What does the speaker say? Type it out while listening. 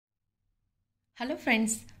Hello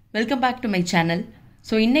friends, welcome back to my channel.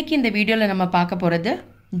 So இன்னைக்கு இந்த வீடியோல நம்ம பார்க்க போறது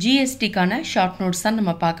GST கான ஷார்ட் நோட்ஸ் தான்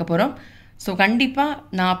நம்ம பார்க்க போறோம். So கண்டிப்பா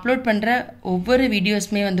நான் அப்லோட் பண்ற ஒவ்வொரு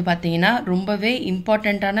வீடியோஸ்மே வந்து பாத்தீங்கன்னா ரொம்பவே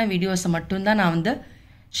இம்பார்ட்டன்ட்டான வீடியோஸ் மட்டும் தான் நான் வந்து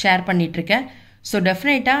ஷேர் பண்ணிட்டு இருக்கேன். So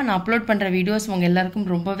டெஃபினட்டா நான் அப்லோட் பண்ற வீடியோஸ் உங்க எல்லாருக்கும்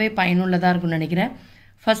ரொம்பவே பயனுள்ளதா இருக்கும்னு நினைக்கிறேன்.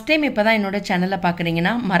 ஃபர்ஸ்ட் டைம் இப்பதான் என்னோட சேனலை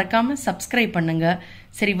பார்க்கறீங்கன்னா மறக்காம Subscribe பண்ணுங்க.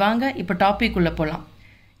 சரி வாங்க இப்போ டாபிக் உள்ள போலாம்.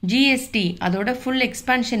 GST அதோட ஃபுல்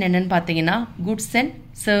எக்ஸ்பான்ஷன் என்னன்னு பார்த்தீங்கன்னா குட்ஸ் அண்ட்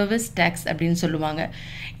சர்வீஸ் டேக்ஸ் அப்படின்னு சொல்லுவாங்க.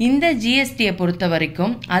 இந்த ஜிஎஸ்டியை பொறுத்த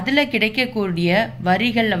வரைக்கும் அதில் கிடைக்கக்கூடிய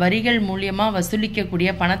வரிகள் மூலியமாக வசூலிக்கக்கூடிய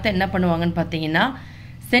பணத்தை என்ன பண்ணுவாங்கன்னு பார்த்தீங்கன்னா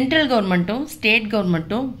சென்ட்ரல் கவர்மெண்ட்டும் ஸ்டேட்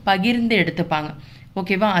கவர்மெண்ட்டும் பகிர்ந்து எடுத்துப்பாங்க.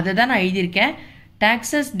 ஓகேவா, அதை தான் நான் எழுதியிருக்கேன்.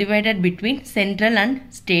 Taxes divided between central and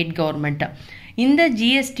state government. இந்த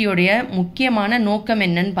ஜிஎஸ்டியோடைய முக்கியமான நோக்கம்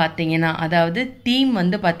என்னன்னு பார்த்தீங்கன்னா, அதாவது தீம்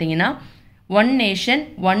வந்து பார்த்தீங்கன்னா one nation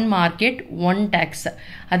one market one tax.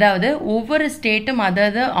 அதாவது ஒவ்வொரு ஸ்டேட்டும்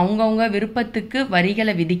அதாவது அவங்கவுங்க விருப்பத்துக்கு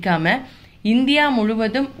வரிகளை விதிக்காம இந்தியா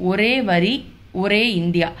முழுவதும் ஒரே வரி ஒரே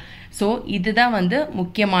இந்தியா. ஸோ இதுதான் வந்து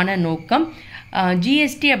முக்கியமான நோக்கம்.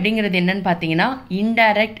 ஜிஎஸ்டி அப்படிங்கிறது என்னன்னு பார்த்தீங்கன்னா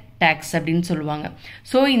இன்டைரக்ட் டேக்ஸ் அப்படின்னு சொல்லுவாங்க.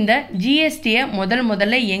 ஸோ இந்த ஜிஎஸ்டியை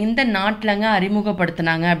முதல்ல எந்த நாட்டிலங்க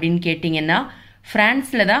அறிமுகப்படுத்தினாங்க அப்படின்னு கேட்டிங்கன்னா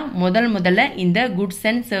பிரான்ஸ்ல தான் முதல்ல இந்த குட்ஸ்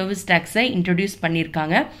அண்ட் சர்வீஸ் டேக்ஸை இன்ட்ரடியூஸ்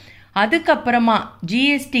பண்ணியிருக்காங்க. அதுக்கப்புறமா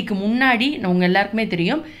ஜிஎஸ்டிக்கு முன்னாடி உங்க எல்லாருக்குமே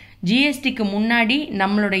தெரியும், ஜிஎஸ்டிக்கு முன்னாடி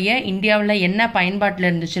நம்மளுடைய இந்தியாவில் என்ன பயன்பாட்டில்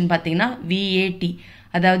இருந்துச்சுன்னு பார்த்தீங்கன்னா விஏடி,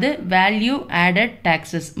 அதாவது வேல்யூ ஆடட்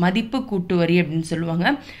டாக்ஸஸ், மதிப்பு கூட்டு வரி அப்படின்னு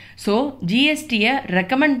சொல்லுவாங்க. ஸோ ஜிஎஸ்டியை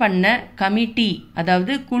ரெக்கமெண்ட் பண்ண கமிட்டி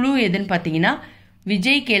அதாவது குழு எதுன்னு பார்த்தீங்கன்னா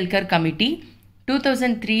விஜய் கேல்கர் கமிட்டி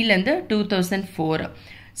 2003லேருந்து 2004.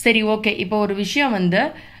 சரி ஓகே, இப்போ ஒரு விஷயம் வந்து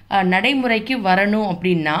நடைமுறைக்கு வரணும்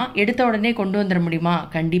அப்படின்னா எடுத்த உடனே கொண்டு வந்துட முடியுமா?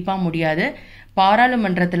 கண்டிப்பா முடியாது.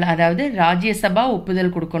 பாராளுமன்றத்தில் அதாவது ராஜ்யசபா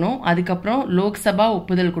ஒப்புதல் கொடுக்கணும், அதுக்கப்புறம் லோக்சபா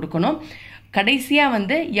ஒப்புதல் கொடுக்கணும். கடைசியா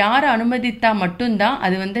வந்து யார் அனுமதித்தா மட்டும்தான்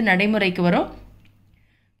அது வந்து நடைமுறைக்கு வரும்.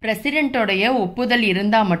 பிரசிடென்ட்டோடைய ஒப்புதல்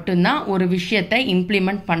இருந்தா மட்டும்தான் ஒரு விஷயத்தை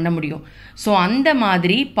இம்ப்ளிமெண்ட் பண்ண முடியும். ஸோ அந்த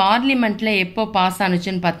மாதிரி பார்லிமெண்ட்ல எப்போ பாஸ்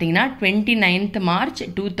ஆனுச்சுன்னு பார்த்தீங்கன்னா 29th March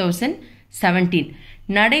 2017.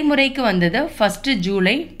 நடைமுறைக்கு வந்தது 1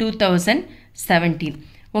 July 2017.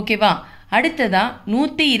 ஓகேவா, அடுத்ததா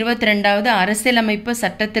 122வது அரசியலமைப்பு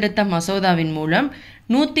சட்டத்திருத்த மசோதாவின் மூலம்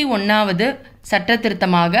 101வது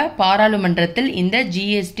சட்டத்திருத்தமாக பாராளுமன்றத்தில் இந்த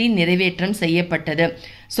ஜிஎஸ்டி நிறைவேற்றம் செய்யப்பட்டது.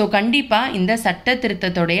 ஸோ கண்டிப்பா இந்த சட்ட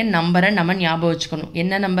திருத்தத்துடைய நம்பரை நம்ம ஞாபகம் வச்சுக்கணும்.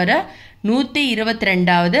 என்ன நம்பரை?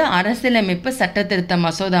 122வது அரசியலமைப்பு சட்ட திருத்த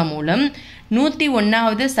மசோதா மூலம்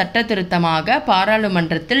 101வது சட்ட திருத்தமாக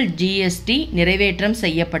பாராளுமன்றத்தில் ஜிஎஸ்டி நிறைவேற்றம்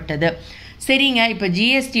செய்யப்பட்டது. சரிங்க, இப்ப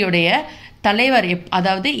ஜிஎஸ்டியோடைய தலைவர்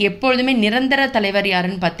அதாவது எப்பொழுதுமே நிரந்தர தலைவர்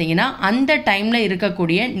யாருன்னு பார்த்தீங்கன்னா அந்த டைம்ல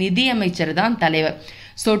இருக்கக்கூடிய நிதியமைச்சர் தான் தலைவர்.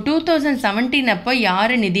 ஸோ 2017 அப்போ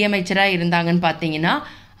யாரு நிதியமைச்சரா இருந்தாங்கன்னு பார்த்தீங்கன்னா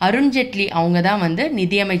அருண்ஜேட்லி அவங்க தான் வந்து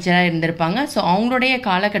நிதியமைச்சராக இருந்திருப்பாங்க. ஸோ அவங்களுடைய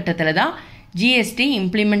காலகட்டத்தில் தான் ஜிஎஸ்டி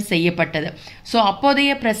இம்ப்ளிமெண்ட் செய்யப்பட்டது. ஸோ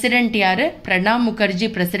அப்போதைய பிரசிடென்ட் யாரு? பிரணாப் முகர்ஜி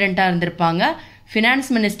பிரசிடென்டா இருந்திருப்பாங்க. ஃபினான்ஸ்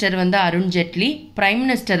மினிஸ்டர் வந்து அருண்ஜேட்லி, பிரைம்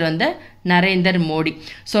மினிஸ்டர் வந்து நரேந்தர் மோடி.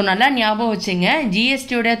 ஸோ நல்லா ஞாபகம் வச்சுங்க,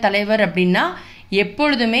 ஜிஎஸ்டியோட தலைவர் அப்படின்னா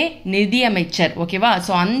எப்பொழுதுமே நிதியமைச்சர். ஓகேவா,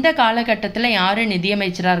 ஸோ அந்த காலகட்டத்தில் யாரு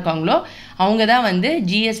நிதியமைச்சராக இருக்காங்களோ அவங்க தான் வந்து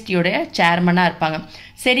ஜிஎஸ்டியோடைய சேர்மனாக இருப்பாங்க.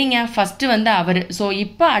 சரிங்க, ஃபர்ஸ்ட் வந்து அவர். ஸோ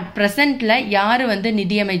இப்போ அட் ப்ரெசன்ட்ல யாரு வந்து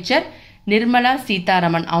நிதியமைச்சர்? நிர்மலா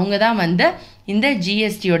சீதாராமன் அவங்க தான் வந்து இந்த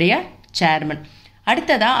ஜிஎஸ்டியோடைய சேர்மன்.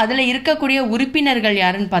 அடுத்ததா அதில் இருக்கக்கூடிய உறுப்பினர்கள்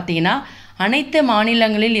யாருன்னு பார்த்தீங்கன்னா அனைத்து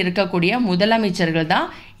மாநிலங்களில் இருக்கக்கூடிய முதலமைச்சர்கள் தான்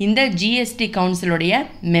இந்த ஜிஎஸ்டி கவுன்சிலுடைய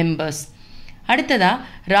மெம்பர்ஸ். அடுத்ததா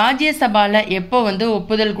ராஜ்யசபால எப்போ வந்து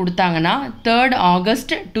ஒப்புதல் கொடுத்தாங்கன்னா 3rd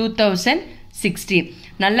August 2016.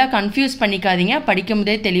 நல்லா கன்ஃபியூஸ் பண்ணிக்காதீங்க, படிக்கும்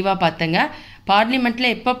போதே தெளிவாக பார்த்துங்க. பார்லிமெண்ட்ல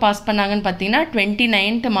எப்போ பாஸ் பண்ணாங்கன்னு பார்த்தீங்கன்னா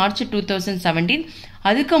 29th March 2017.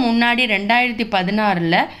 அதுக்கு முன்னாடி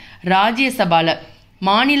 2016ல் ராஜ்யசபால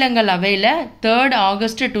மாநிலங்களவையில் 3rd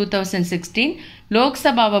August 2016,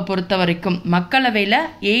 லோக்சபாவை பொறுத்த வரைக்கும் மக்களவையில்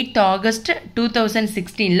 8th August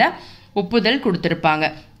 2016ல் ஒப்புதல் கொடுத்திருப்பாங்க.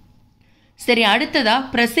 சரி, அடுத்ததா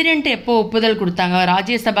பிரசிடென்ட் எப்போ ஒப்புதல் கொடுத்தாங்க?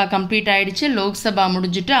 ராஜ்யசபா கம்ப்ளீட் ஆயிடுச்சு, லோக்சபா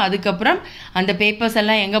முடிஞ்சுட்டு அதுக்கப்புறம் அந்த பேப்பர்ஸ்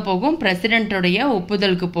எல்லாம் எங்க போகும்? பிரசிடென்ட்டோடைய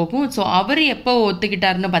ஒப்புதலுக்கு போகும். ஸோ அவர் எப்போ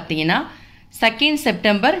ஒத்துக்கிட்டாருன்னு பார்த்தீங்கன்னா 2nd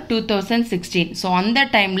September 2016. ஸோ அந்த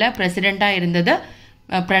டைம்ல பிரசிடென்டா இருந்தது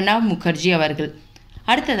பிரணாப் முகர்ஜி அவர்கள்.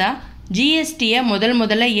 அடுத்ததா ஜிஎஸ்டியை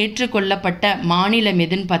முதல்ல ஏற்றுக்கொள்ளப்பட்ட மாநிலம்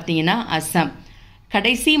எதுன்னு பார்த்தீங்கன்னா அஸ்ஸாம்.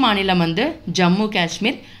 கடைசி மாநிலம் வந்து ஜம்மு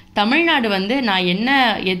காஷ்மீர். தமிழ்நாடு வந்து நான்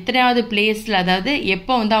எத்தனையாவது பிளேஸில் அதாவது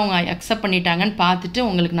எப்போ வந்து அவங்க அக்செப்ட் பண்ணிட்டாங்கன்னு பார்த்துட்டு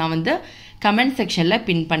உங்களுக்கு நான் வந்து கமெண்ட் செக்ஷனில்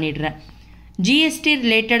பின் பண்ணிடுறேன். GST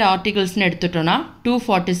related ஆர்டிகல்ஸ்னு எடுத்துட்டோன்னா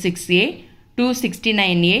 246A,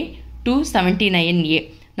 269A 279A.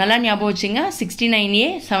 நல்லா ஞாபகம் வச்சுங்க. 69A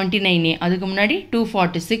 79A, அதுக்கு முன்னாடி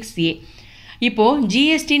 246A. இப்போது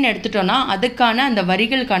ஜிஎஸ்டின்னு எடுத்துட்டோன்னா அதுக்கான அந்த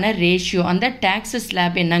வரிகளுக்கான ரேஷியோ, அந்த டேக்ஸ்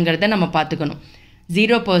ஸ்லாப் என்னங்கிறத நம்ம பார்த்துக்கணும்.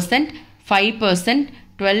 0%, 5%,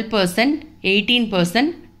 12%,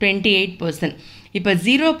 18%, 28%. இப்போ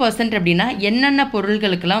 0% அப்படின்னா என்னென்ன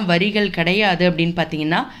பொருள்களுக்கெல்லாம் வரிகள் கிடையாது அப்படின்னு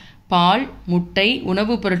பார்த்தீங்கன்னா பால், முட்டை,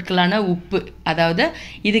 உணவுப் பொருட்களான உப்பு, அதாவது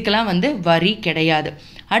இதுக்கெல்லாம் வரி கிடையாது.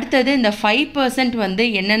 அடுத்தது இந்த 5%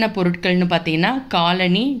 என்னென்ன பொருட்கள்னு பார்த்தீங்கன்னா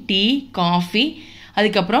காலனி, டீ, காஃபி,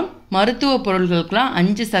 அதுக்கப்புறம் மருத்துவ பொருட்களுக்கெல்லாம்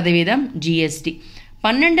 5% ஜிஎஸ்டி.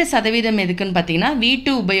 12% எதுக்குன்னு பார்த்தீங்கன்னா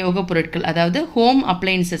வீட்டு உபயோக பொருட்கள், அதாவது home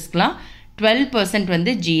அப்ளையன்சஸ்க்கெலாம்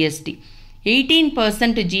 12% GST.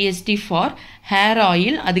 18% GST for hair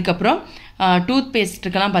oil, அதுக்கப்புறம் டூத்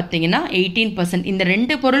பேஸ்ட்டுக்கெல்லாம் பார்த்தீங்கன்னா 18%. இந்த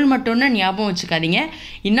 2 பொருள் மட்டும்னு ஞாபகம் வச்சுக்காதீங்க.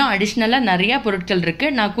 இன்னும் அடிஷ்னலாக நிறையா பொருட்கள்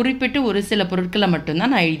இருக்குது. நான் குறிப்பிட்டு ஒரு சில பொருட்களை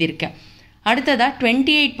மட்டும்தான் நான் எழுதியிருக்கேன். அடுத்ததாக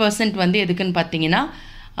 28% எதுக்குன்னு பார்த்தீங்கன்னா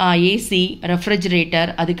ஏசி,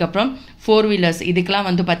 ரெஃப்ரிஜிரேட்டர், அதுக்கப்புறம் 4 வீலர்ஸ், இதுக்கெல்லாம்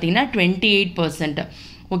பார்த்தீங்கன்னா 28%.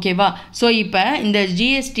 ஓகேவா? ஸோ இப்போ இந்த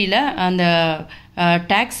ஜிஎஸ்டியில் அந்த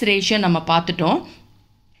டேக்ஸ் ரேஷியோ நம்ம பார்த்துட்டோம்.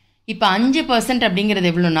 இப்போ 5% அப்படிங்கிறது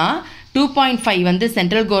எவ்வளோனா 2.5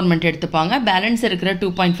 சென்ட்ரல் கவர்மெண்ட் எடுத்துப்பாங்க, பேலன்ஸ் இருக்கிற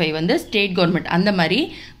 2.5 ஸ்டேட் கவர்மெண்ட். அந்த மாதிரி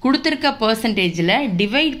கொடுத்துருக்க பர்சன்டேஜில்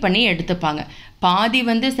டிவைட் பண்ணி எடுத்துப்பாங்க. பாதி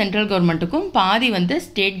சென்ட்ரல் கவர்மெண்ட்டுக்கும் பாதி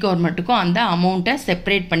ஸ்டேட் கவர்மெண்ட்டுக்கும் அந்த அமௌண்ட்டை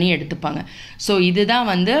செப்பரேட் பண்ணி எடுத்துப்பாங்க. ஸோ இதுதான்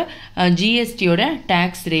ஜிஎஸ்டியோட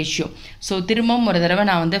டேக்ஸ் ரேஷியோ. ஸோ திரும்பவும் ஒரு தடவை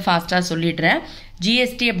நான் ஃபாஸ்ட்டாக சொல்லிடுறேன்.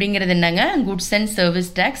 ஜிஎஸ்டி அப்படிங்கிறது என்னங்க, குட்ஸ் அண்ட் சர்வீஸ்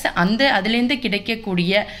டேக்ஸ். அதுலேருந்து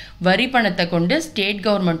கிடைக்கக்கூடிய வரி பணத்தை கொண்டு ஸ்டேட்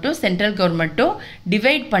கவர்மெண்ட்டும் சென்ட்ரல் கவர்மெண்ட்டும்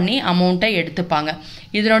டிவைட் பண்ணி அமௌண்ட்டை எடுத்துப்பாங்க.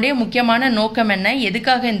 இதனுடைய முக்கியமான நோக்கம் என்ன,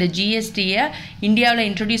 எதுக்காக இந்த ஜிஎஸ்டியை இந்தியாவில்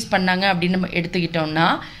இன்ட்ரடியூஸ் பண்ணாங்க அப்படின்னு எடுத்துக்கிட்டோம்னா,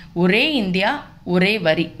 ஒரே இந்தியா ஒரே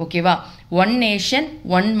வரி. ஓகேவா? One nation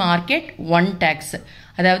one market one tax,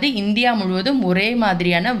 அதாவது இந்தியா முழுவதும் ஒரே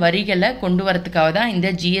மாதிரியான வரிகளை கொண்டு வரதுக்காக தான் இந்த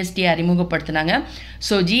ஜிஎஸ்டி அறிமுகப்படுத்தினாங்க.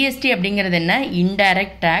 ஸோ ஜிஎஸ்டி அப்படிங்கிறது என்ன,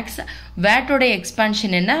 இன்டைரக்ட் டேக்ஸ். வேட்டோட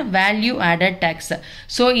எக்ஸ்பான்ஷன் என்ன, வேல்யூ ஆடட் டேக்ஸ்.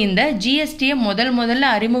 ஸோ இந்த ஜிஎஸ்டியை முதல்ல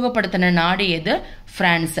அறிமுகப்படுத்தின நாடு எது,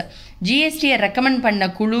 பிரான்ஸ். ஜிஎஸ்டியை ரெக்கமெண்ட் பண்ண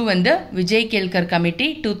குழு Vijay Kelkar committee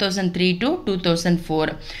 2003 to 2004.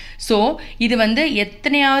 So இது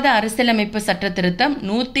எத்தனையாவது அரசியலமைப்பு சட்ட திருத்தம்,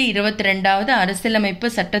 122வது அரசியலமைப்பு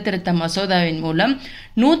சட்ட திருத்த மசோதாவின் மூலம்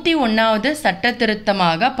 101வது சட்ட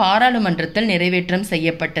திருத்தமாக பாராளுமன்றத்தில் நிறைவேற்றம்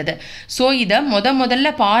செய்யப்பட்டது. ஸோ இதை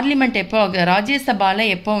முதல்ல பார்லிமெண்ட் எப்போ,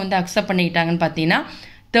 ராஜ்யசபாவில் எப்போ அக்செப்ட் பண்ணிக்கிட்டாங்கன்னு பார்த்தீங்கன்னா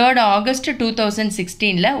 3rd August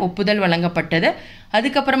 2016 ஒப்புதல் வழங்கப்பட்டது.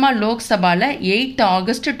 அதுக்கப்புறமா லோக்சபாவில் 8th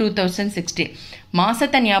August 2016.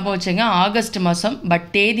 மாதத்தை ஞாபகம் வச்சுங்க, ஆகஸ்ட் மாதம், பட்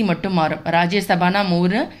தேதி மட்டும் மாறும். ராஜ்யசபானா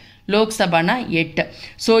 3, லோக்சபானா 8.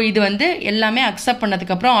 ஸோ இது எல்லாமே அக்செப்ட்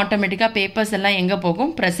பண்ணதுக்கப்புறம் ஆட்டோமேட்டிக்காக பேப்பர்ஸ் எல்லாம் எங்கே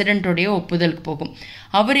போகும், பிரசிடென்ட்டோடைய ஒப்புதலுக்கு போகும்.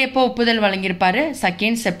 அவர் எப்போ ஒப்புதல் வழங்கியிருப்பார்,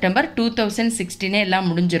 2nd September 2016 எல்லாம்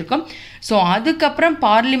முடிஞ்சிருக்கும். ஸோ அதுக்கப்புறம்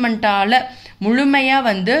பார்லிமெண்ட்டால்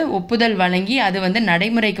முழுமையாக ஒப்புதல் வழங்கி அது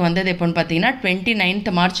நடைமுறைக்கு வந்தது எப்போன்னு பார்த்தீங்கன்னா 29th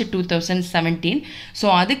March 2017. ஸோ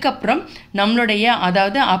அதுக்கப்புறம் நம்மளுடைய,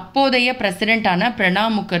 அதாவது அப்போதைய பிரசிடென்ட்டான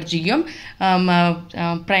பிரணாப் முகர்ஜியும்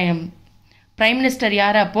பிரைம் மினிஸ்டர்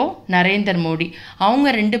யார் அப்போ, நரேந்திர மோடி, அவங்க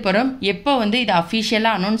 2 பேரும் எப்போ இதை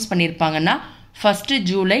அஃபிஷியலாக அனௌன்ஸ் பண்ணியிருப்பாங்கன்னா 1st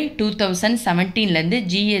July 2017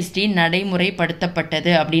 ஜிஎஸ்டி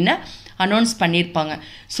நடைமுறைப்படுத்தப்பட்டது அப்படின்னு அனௌன்ஸ் பண்ணியிருப்பாங்க.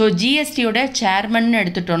 ஸோ ஜிஎஸ்டியோட சேர்மன்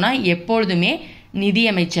எடுத்துட்டோன்னா எப்பொழுதுமே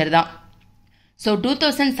நிதியமைச்சர் தான். ஸோ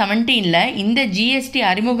 2017 இந்த ஜிஎஸ்டி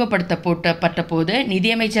அறிமுகப்படுத்தப்பட்ட போது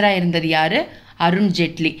நிதியமைச்சராக இருந்தது யார், அருண்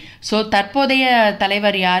ஜேட்லி. ஸோ தற்போதைய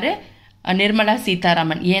தலைவர் யார், நிர்மலா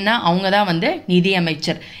சீதாராமன். ஏன்னா அவங்க தான்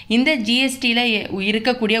நிதியமைச்சர். இந்த ஜிஎஸ்டியில்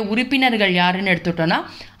இருக்கக்கூடிய உறுப்பினர்கள் யாருன்னு எடுத்துட்டோன்னா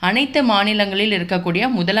அனைத்து மாநிலங்களில் இருக்கக்கூடிய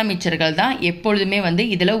முதலமைச்சர்கள் தான் எப்பொழுதுமே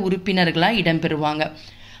இதில் உறுப்பினர்களாக இடம்பெறுவாங்க.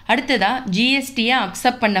 அடுத்ததா ஜிஎஸ்டியை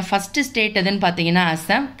அக்செப்ட் பண்ண ஃபர்ஸ்ட் ஸ்டேட் எதுன்னு பார்த்தீங்கன்னா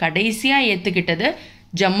அசாம். கடைசியாக ஏற்றுக்கிட்டது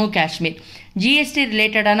ஜம்மு காஷ்மீர். ஜிஎஸ்டி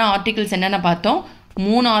ரிலேட்டடான ஆர்டிகிள்ஸ் என்னென்ன பார்த்தோம்,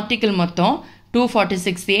 3 ஆர்டிகிள் மொத்தம்,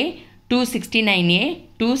 246A, 269A,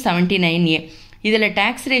 279A. இதில்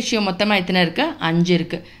டேக்ஸ் ரேஷியோ மொத்தமாக எத்தனை இருக்குது, 5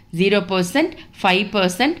 இருக்குது. 0%,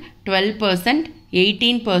 5%, 12%,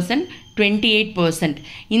 18%, 28%.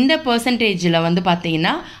 இந்த பர்சன்டேஜில்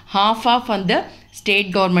பார்த்தீங்கன்னா half ஆஃப் ஸ்டேட்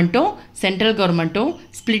கவர்மெண்ட்டும் சென்ட்ரல் கவர்மெண்ட்டும்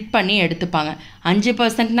ஸ்ப்ளிட் பண்ணி எடுத்துப்பாங்க.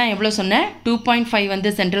 5%னா எவ்வளோ சொன்னேன்,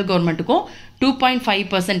 2.5 central கவர்மெண்ட்டுக்கும்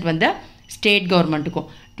 2.5% state கவர்மெண்ட்டுக்கும்.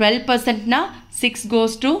 12%னா 6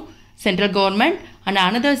 goes to central government and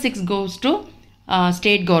another 6 goes to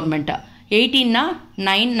state கவர்மெண்ட்டா. 18னா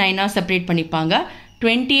 9 separate பண்ணிப்பாங்க.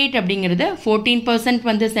 28 அப்படிங்கிறது 14%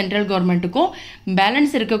 வந்து சென்ட்ரல் கவர்மெண்ட்டுக்கும்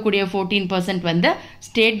பேலன்ஸ் இருக்கக்கூடிய 14% வந்து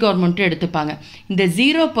ஸ்டேட் கவர்மெண்ட்டும் எடுத்துப்பாங்க. இந்த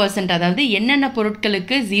 0% அதாவது என்னென்ன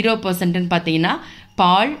பொருட்களுக்கு 0%ன்னு பார்த்தீங்கன்னா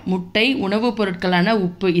பால், முட்டை, உணவுப் பொருட்களான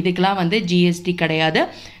உப்பு இதுக்கெல்லாம் வந்து ஜிஎஸ்டி கிடையாது.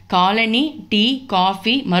 காலனி, டீ,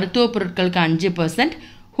 காஃபி, மருத்துவ பொருட்களுக்கு 5%,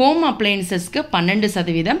 ஹோம் அப்ளையன்சஸ்க்கு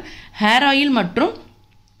 12%, ஹேர் ஆயில் மற்றும்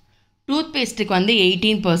டூத் பேஸ்ட்டுக்கு வந்து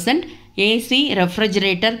 18%, ஏசி,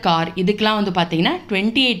 ரெஃப்ரிஜரேட்டர், கார் இதுக்கெலாம் வந்து பார்த்தீங்கன்னா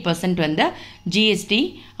 28% வந்து ஜிஎஸ்டி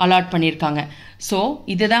அலாட் பண்ணியிருக்காங்க. ஸோ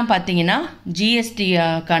இதுதான் பார்த்தீங்கன்னா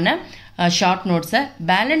ஜிஎஸ்டிக்கான ஷார்ட் நோட்ஸை.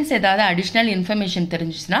 பேலன்ஸ் ஏதாவது அடிஷ்னல் இன்ஃபர்மேஷன்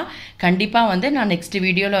தெரிஞ்சிச்சுன்னா கண்டிப்பாக வந்து நான் நெக்ஸ்ட்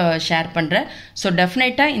வீடியோவில் ஷேர் பண்ணுறேன். ஸோ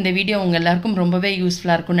டெஃபினட்டாக இந்த வீடியோ உங்கள் எல்லாருக்கும் ரொம்பவே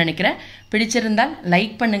யூஸ்ஃபுல்லாக இருக்கும்னு நினைக்கிறேன். பிடிச்சிருந்தால்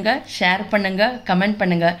லைக் பண்ணுங்கள், ஷேர் பண்ணுங்கள், கமெண்ட்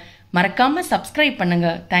பண்ணுங்கள், மறக்காமல் சப்ஸ்கிரைப்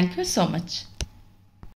பண்ணுங்கள். Thank you so much.